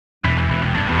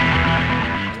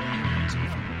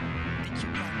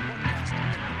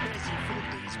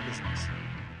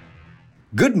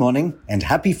Good morning and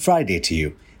happy Friday to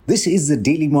you. This is the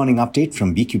Daily Morning Update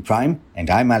from BQ Prime and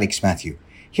I'm Mathew.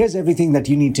 Here's everything that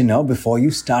you need to know before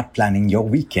you start planning your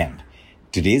weekend.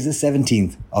 Today is the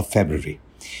 17th of February.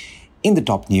 In the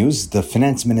top news, the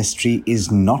Finance Ministry is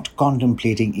not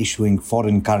contemplating issuing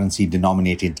foreign currency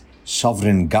denominated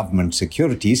sovereign government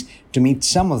securities to meet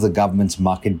some of the government's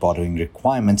market borrowing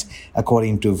requirements,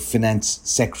 according to Finance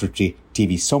Secretary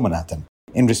TV Somanathan.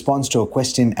 In response to a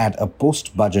question at a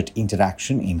post-budget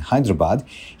interaction in Hyderabad,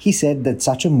 he said that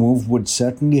such a move would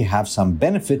certainly have some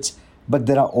benefits, but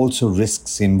there are also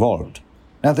risks involved.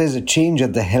 Now, there's a change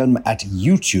at the helm at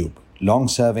YouTube.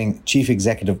 Long-serving Chief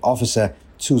Executive Officer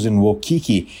Susan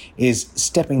Wojcicki is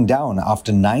stepping down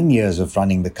after 9 years of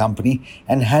running the company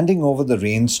and handing over the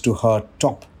reins to her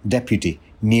top deputy,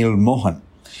 Neal Mohan.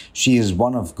 She is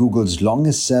one of Google's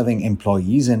longest-serving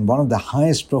employees and one of the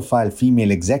highest-profile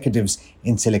female executives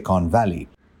in Silicon Valley.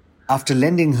 After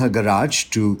lending her garage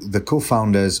to the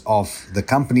co-founders of the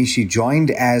company, she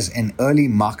joined as an early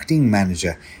marketing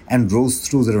manager and rose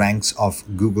through the ranks of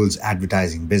Google's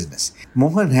advertising business.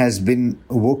 Mohan has been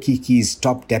Wojcicki's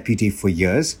top deputy for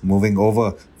years, moving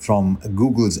over from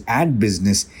Google's ad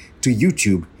business to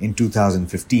YouTube in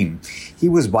 2015. He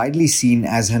was widely seen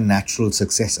as her natural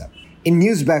successor. In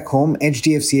news back home,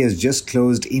 HDFC has just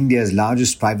closed India's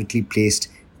largest privately placed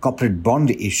corporate bond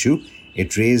issue.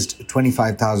 It raised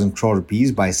 25,000 crore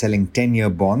rupees by selling 10-year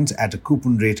bonds at a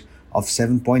coupon rate of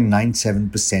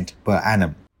 7.97% per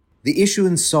annum. The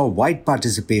issuance saw wide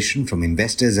participation from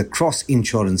investors across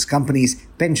insurance companies,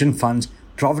 pension funds,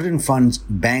 provident funds,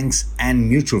 banks, and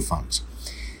mutual funds.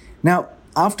 Now,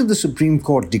 after the Supreme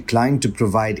Court declined to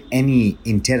provide any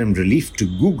interim relief to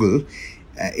Google,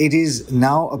 it is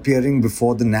now appearing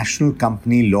before the National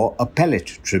Company Law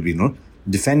Appellate Tribunal,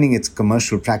 defending its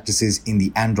commercial practices in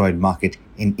the Android market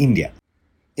in India.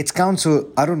 Its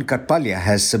counsel, Arun Katpalia,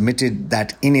 has submitted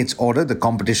that in its order, the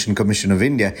Competition Commission of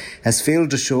India has failed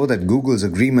to show that Google's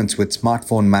agreements with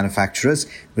smartphone manufacturers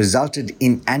resulted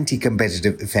in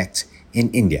anti-competitive effects in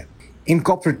India. In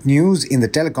corporate news in the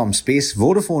telecom space,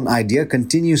 Vodafone Idea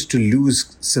continues to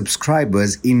lose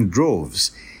subscribers in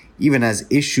droves, even as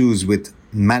issues with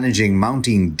managing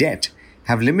mounting debt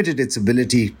have limited its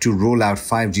ability to roll out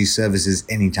 5G services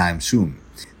anytime soon.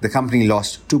 The company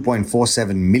lost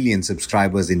 2.47 million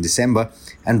subscribers in December,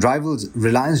 and rivals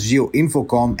Reliance Jio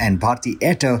Infocom and Bharti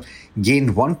Airtel gained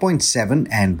 1.7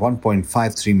 and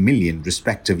 1.53 million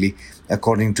respectively,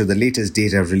 according to the latest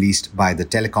data released by the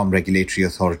Telecom Regulatory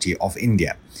Authority of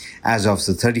India. As of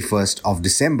the 31st of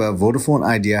December, Vodafone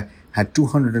Idea had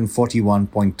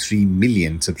 241.3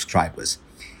 million subscribers.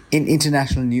 In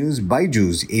international news,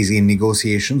 Byju's is in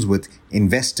negotiations with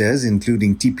investors,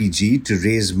 including TPG, to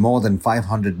raise more than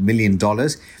 $500 million,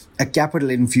 a capital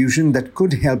infusion that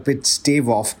could help it stave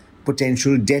off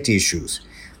potential debt issues.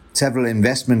 Several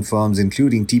investment firms,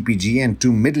 including TPG and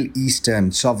two Middle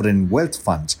Eastern sovereign wealth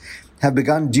funds, have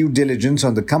begun due diligence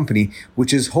on the company,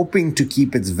 which is hoping to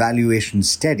keep its valuation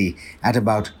steady at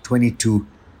about $22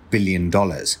 billion.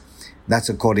 That's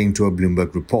according to a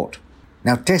Bloomberg report.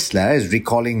 Now, Tesla is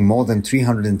recalling more than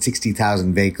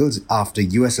 360,000 vehicles after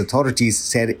US authorities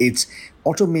said its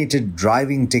automated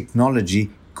driving technology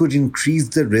could increase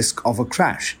the risk of a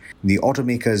crash. The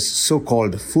automaker's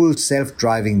so-called full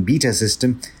self-driving beta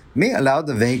system may allow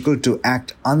the vehicle to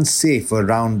act unsafe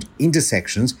around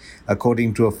intersections,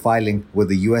 according to a filing with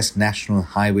the US National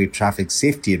Highway Traffic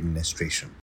Safety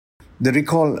Administration. The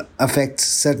recall affects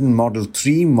certain Model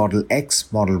 3, Model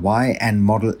X, Model Y, and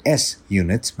Model S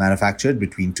units manufactured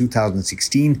between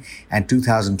 2016 and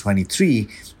 2023,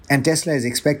 and Tesla is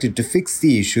expected to fix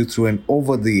the issue through an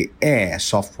over-the-air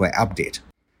software update.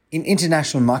 In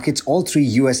international markets, all three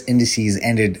US indices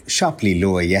ended sharply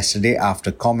lower yesterday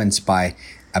after comments by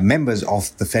members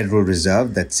of the Federal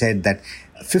Reserve that said that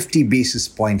a 50 basis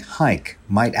point hike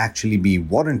might actually be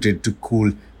warranted to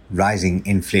cool rising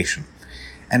inflation.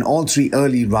 And all three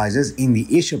early risers in the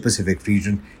Asia-Pacific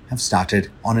region have started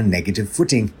on a negative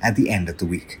footing at the end of the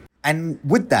week. And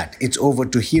with that, it's over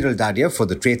to Hiral Dadia for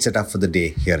the trade setup for the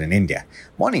day here in India.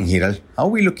 Morning, Hiral. How are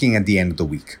we looking at the end of the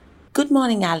week? Good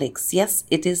morning, Alex. Yes,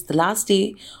 it is the last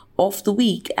day of the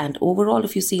week, and overall,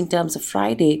 if you see in terms of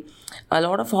Friday, a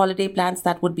lot of holiday plans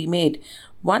that would be made.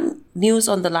 One news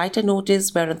on the lighter note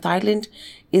is wherein Thailand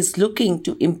is looking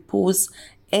to impose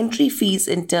entry fees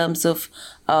in terms of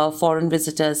foreign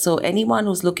visitors. So anyone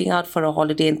who's looking out for a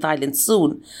holiday in Thailand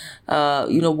soon,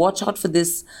 watch out for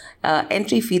this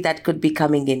entry fee that could be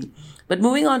coming in. But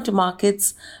moving on to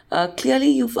markets, clearly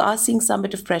you are seeing some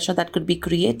bit of pressure that could be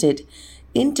created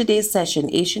In today's session,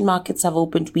 Asian markets have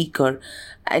opened weaker.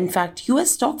 In fact,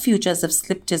 US stock futures have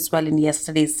slipped as well in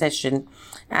yesterday's session.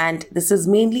 And this is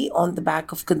mainly on the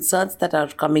back of concerns that are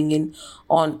coming in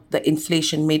on the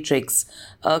inflation matrix.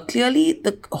 Clearly,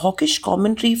 the hawkish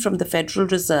commentary from the Federal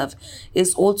Reserve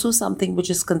is also something which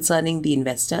is concerning the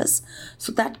investors.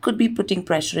 So that could be putting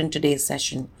pressure in today's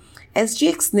session.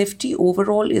 SGX Nifty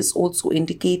overall is also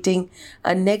indicating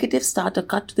a negative start, a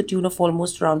cut to the tune of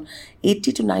almost around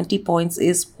 80 to 90 points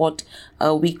is what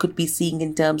we could be seeing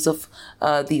in terms of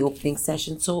the opening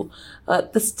session. So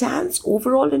the stance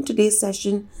overall in today's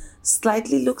session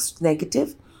slightly looks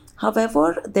negative.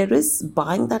 However, there is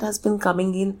buying that has been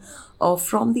coming in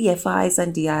from the FIs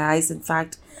and DIIs. In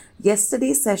fact,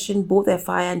 yesterday's session, both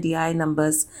FI and DI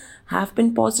numbers have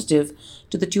been positive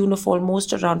to the tune of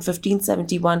almost around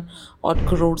 1571 odd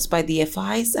crores by the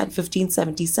FIs and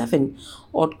 1577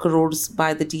 odd crores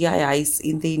by the DIIs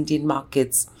in the Indian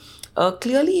markets.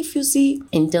 Clearly, if you see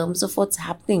in terms of what's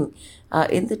happening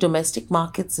in the domestic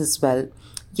markets as well,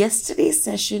 yesterday's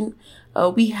session,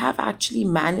 we have actually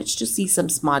managed to see some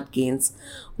smart gains.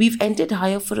 We've ended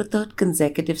higher for a third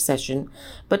consecutive session,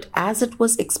 but as it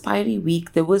was expiry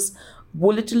week, there was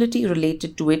volatility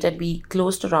related to it, and we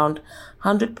closed around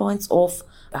 100 points off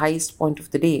the highest point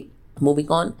of the day. Moving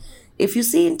on, if you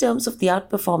see in terms of the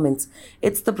outperformance,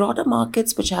 it's the broader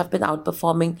markets which have been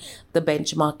outperforming the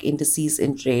benchmark indices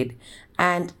in trade,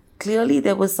 and clearly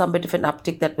there was some bit of an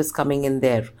uptick that was coming in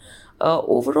there.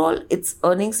 Overall, it's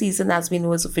earnings season, as we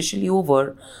know, is officially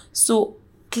over. So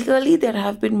clearly there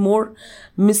have been more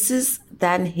misses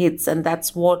than hits, and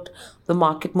that's what the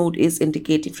market mood is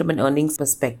indicating from an earnings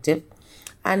perspective.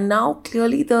 And now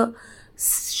clearly the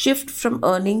shift from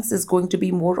earnings is going to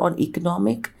be more on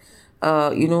economic,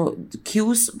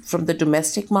 cues from the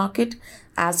domestic market,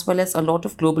 as well as a lot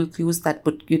of global cues that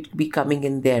would be coming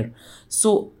in there.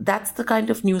 So that's the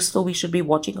kind of news flow we should be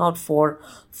watching out for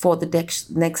the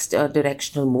next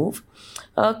directional move.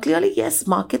 Clearly, yes,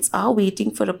 markets are waiting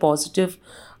for a positive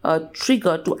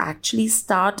trigger to actually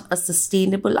start a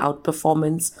sustainable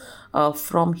outperformance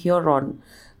from here on.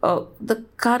 The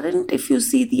current, if you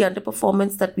see the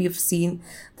underperformance that we have seen,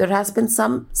 there has been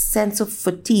some sense of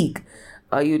fatigue,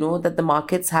 that the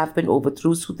markets have been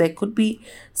overthrown. So there could be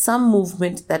some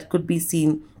movement that could be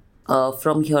seen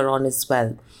from here on as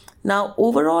well. Now,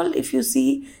 overall, if you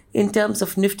see in terms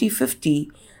of Nifty 50,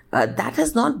 that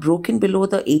has not broken below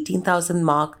the 18,000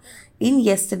 mark in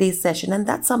yesterday's session. And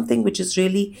that's something which is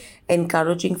really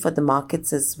encouraging for the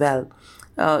markets as well.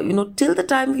 Till the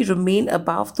time we remain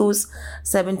above those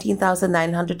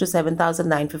 17,900 to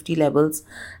 7,950 levels,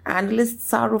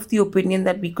 analysts are of the opinion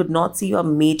that we could not see a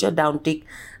major downtick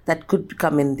that could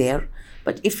come in there.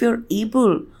 But if you're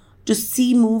able to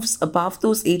see moves above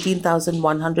those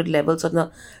 18,100 levels on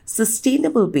a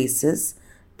sustainable basis,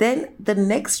 then the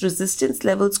next resistance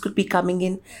levels could be coming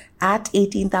in at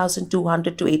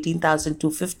 18,200 to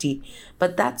 18,250.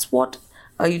 But that's what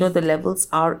the levels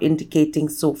are indicating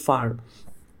so far.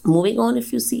 Moving on,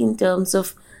 if you see in terms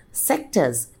of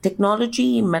sectors,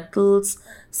 technology, metals,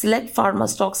 select pharma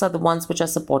stocks are the ones which are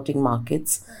supporting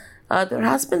markets. There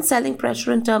has been selling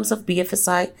pressure in terms of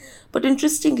BFSI, but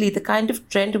interestingly, the kind of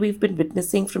trend we've been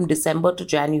witnessing from December to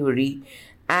January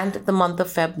and the month of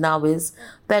Feb now is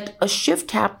that a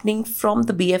shift happening from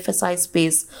the BFSI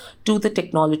space to the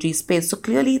technology space. So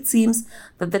clearly it seems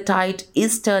that the tide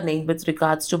is turning with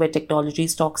regards to where technology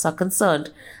stocks are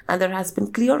concerned. And there has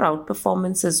been clear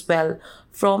outperformance as well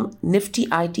from Nifty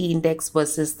IT index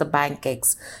versus the Bank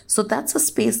X. So that's a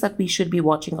space that we should be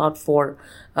watching out for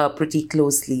pretty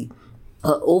closely.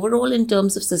 Overall, in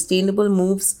terms of sustainable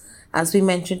moves, as we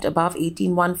mentioned, above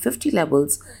 18,150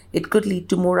 levels, it could lead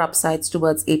to more upsides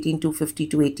towards 18,250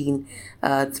 to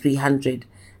 18,300.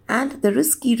 And there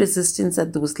is key resistance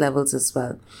at those levels as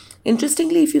well.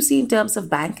 Interestingly, if you see in terms of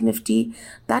Bank Nifty,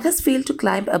 that has failed to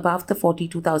climb above the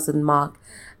 42,000 mark.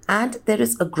 And there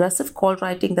is aggressive call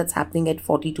writing that's happening at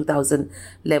 42,000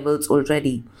 levels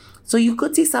already. So you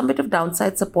could see some bit of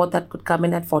downside support that could come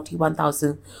in at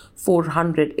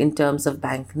 41,400 in terms of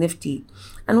Bank Nifty.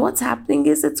 And what's happening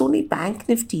is it's only Bank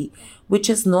Nifty which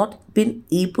has not been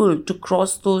able to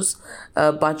cross those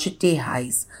budget day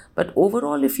highs. But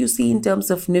overall, if you see in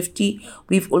terms of Nifty,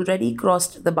 we've already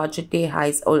crossed the budget day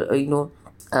highs,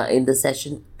 in the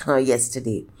session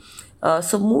yesterday.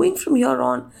 So moving from here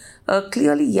on,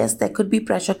 clearly, yes, there could be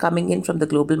pressure coming in from the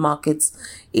global markets.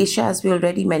 Asia, as we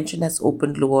already mentioned, has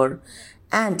opened lower.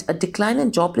 And a decline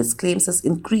in jobless claims has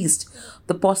increased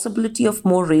the possibility of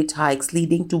more rate hikes,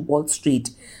 leading to Wall Street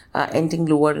ending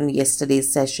lower in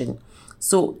yesterday's session.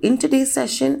 So in today's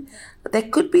session, there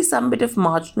could be some bit of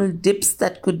marginal dips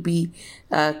that could be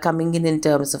coming in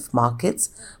terms of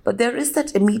markets, but there is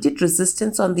that immediate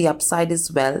resistance on the upside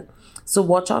as well. So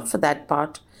watch out for that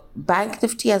part. Bank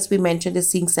Nifty, as we mentioned, is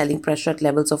seeing selling pressure at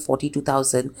levels of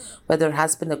 42,000, where there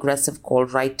has been aggressive call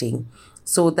writing.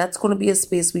 So that's going to be a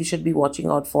space we should be watching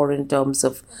out for in terms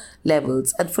of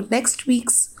levels. And for next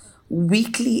week's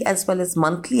weekly as well as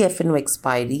monthly F&O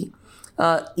expiry,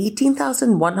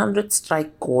 18,100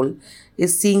 strike call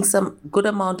is seeing some good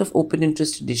amount of open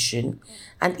interest addition,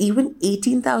 and even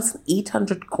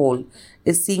 18,800 call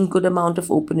is seeing good amount of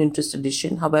open interest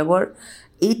addition. However,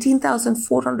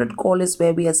 18,400 call is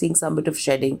where we are seeing some bit of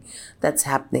shedding that's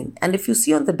happening. And if you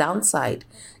see on the downside,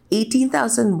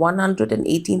 18,100 and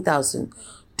 18,000,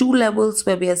 two levels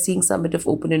where we are seeing some bit of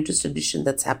open interest addition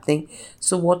that's happening.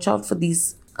 So watch out for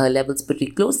these levels pretty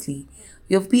closely.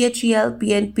 You have PHEL,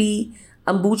 PNP,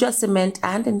 Ambuja Cement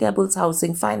and Indiabulls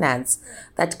Housing Finance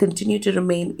that continue to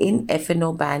remain in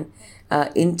F&O ban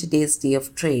in today's day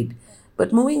of trade.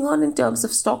 But moving on in terms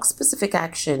of stock-specific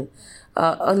action,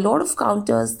 a lot of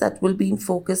counters that will be in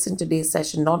focus in today's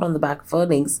session, not on the back of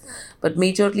earnings, but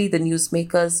majorly the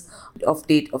newsmakers of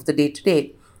the day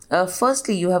today.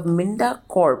 Firstly, you have Minda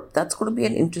Corp. That's going to be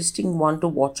an interesting one to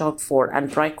watch out for, and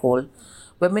Tricol,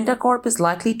 where Minda Corp is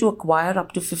likely to acquire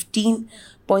up to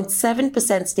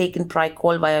 15.7% stake in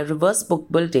Tricol via reverse book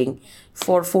building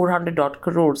for 400 odd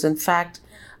crores. In fact,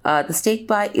 the stake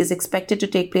buy is expected to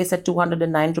take place at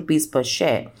 209 rupees per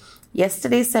share.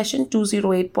 Yesterday's session,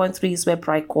 208.3 is where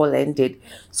Tricol ended.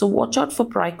 So watch out for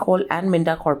Tricol and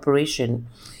Minda Corporation.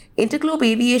 Interglobe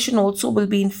Aviation also will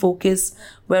be in focus,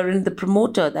 wherein the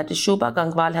promoter, that is Shobha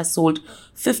Gangwal, has sold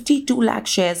 52 lakh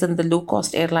shares in the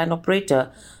low-cost airline operator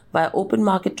via open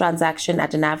market transaction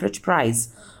at an average price,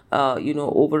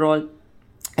 overall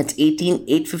at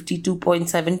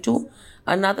 18,852.72,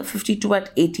 another 52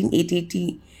 at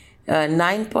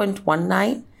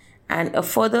 18,889.19, and a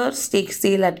further stake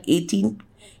sale at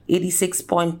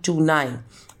 1886.29.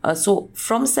 So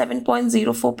from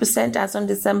 7.04% as on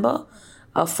December,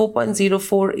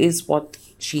 4.04 is what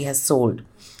she has sold.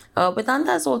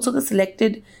 Vedanta is also the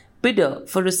selected bidder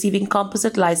for receiving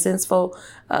composite license for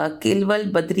Kelwal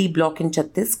Badri block in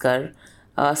Chhattisgarh.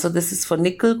 So this is for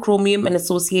nickel, chromium and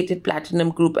associated platinum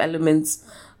group elements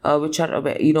which are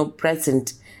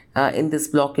present in this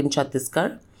block in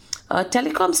Chhattisgarh.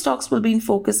 Telecom stocks will be in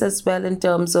focus as well in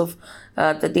terms of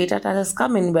the data that has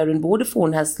come in, wherein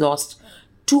Vodafone has lost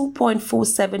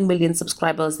 2.47 million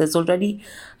subscribers. There's already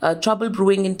trouble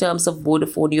brewing in terms of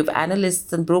Vodafone. You have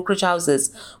analysts and brokerage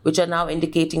houses which are now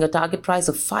indicating a target price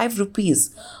of 5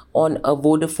 rupees on a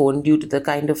Vodafone due to the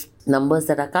kind of numbers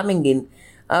that are coming in.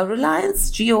 Reliance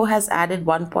Jio has added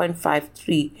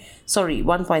 1.7,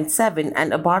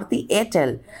 and Abharti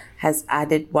Airtel has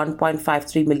added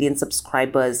 1.53 million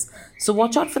subscribers. So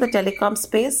watch out for the telecom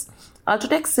space.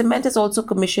 Ultratech Cement has also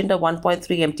commissioned a 1.3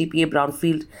 MTPA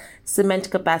brownfield cement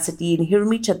capacity in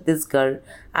Hirmi, Chhattisgarh,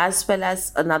 as well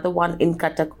as another one in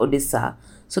Cuttack, Odisha.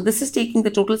 So this is taking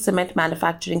the total cement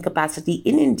manufacturing capacity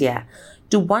in India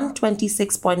to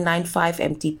 126.95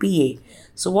 MTPA.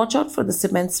 So watch out for the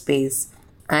cement space.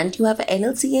 And you have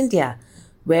NLC India,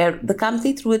 where the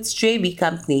company, through its JV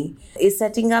company, is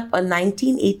setting up a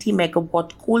 1980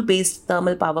 megawatt coal-based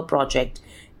thermal power project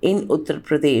in Uttar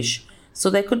Pradesh. So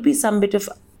there could be some bit of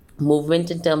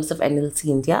movement in terms of NLC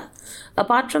India.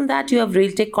 Apart from that, you have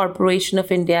Railtech Corporation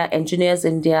of India, Engineers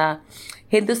India,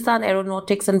 Hindustan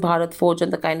Aeronautics and Bharat Forge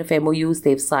and the kind of MOUs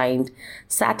they've signed,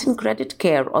 Satin Credit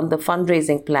Care on the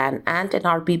fundraising plan, and an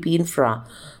RPP Infra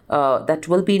that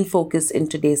will be in focus in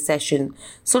today's session.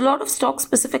 So a lot of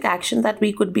stock-specific action that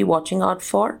we could be watching out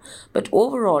for. But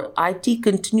overall, IT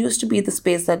continues to be the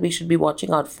space that we should be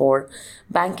watching out for.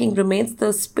 Banking remains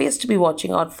the space to be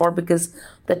watching out for, because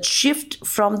that shift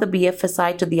from the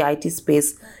BFSI to the IT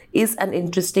space is an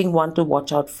interesting one to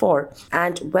watch out for.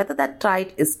 And whether that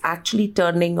tide is actually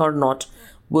turning or not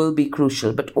will be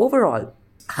crucial. But overall,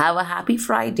 have a happy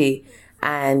Friday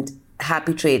and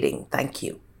happy trading. Thank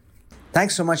you.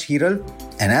 Thanks so much, Hiral.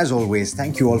 And as always,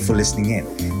 thank you all for listening in.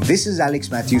 This is Alex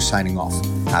Mathew signing off.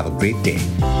 Have a great day.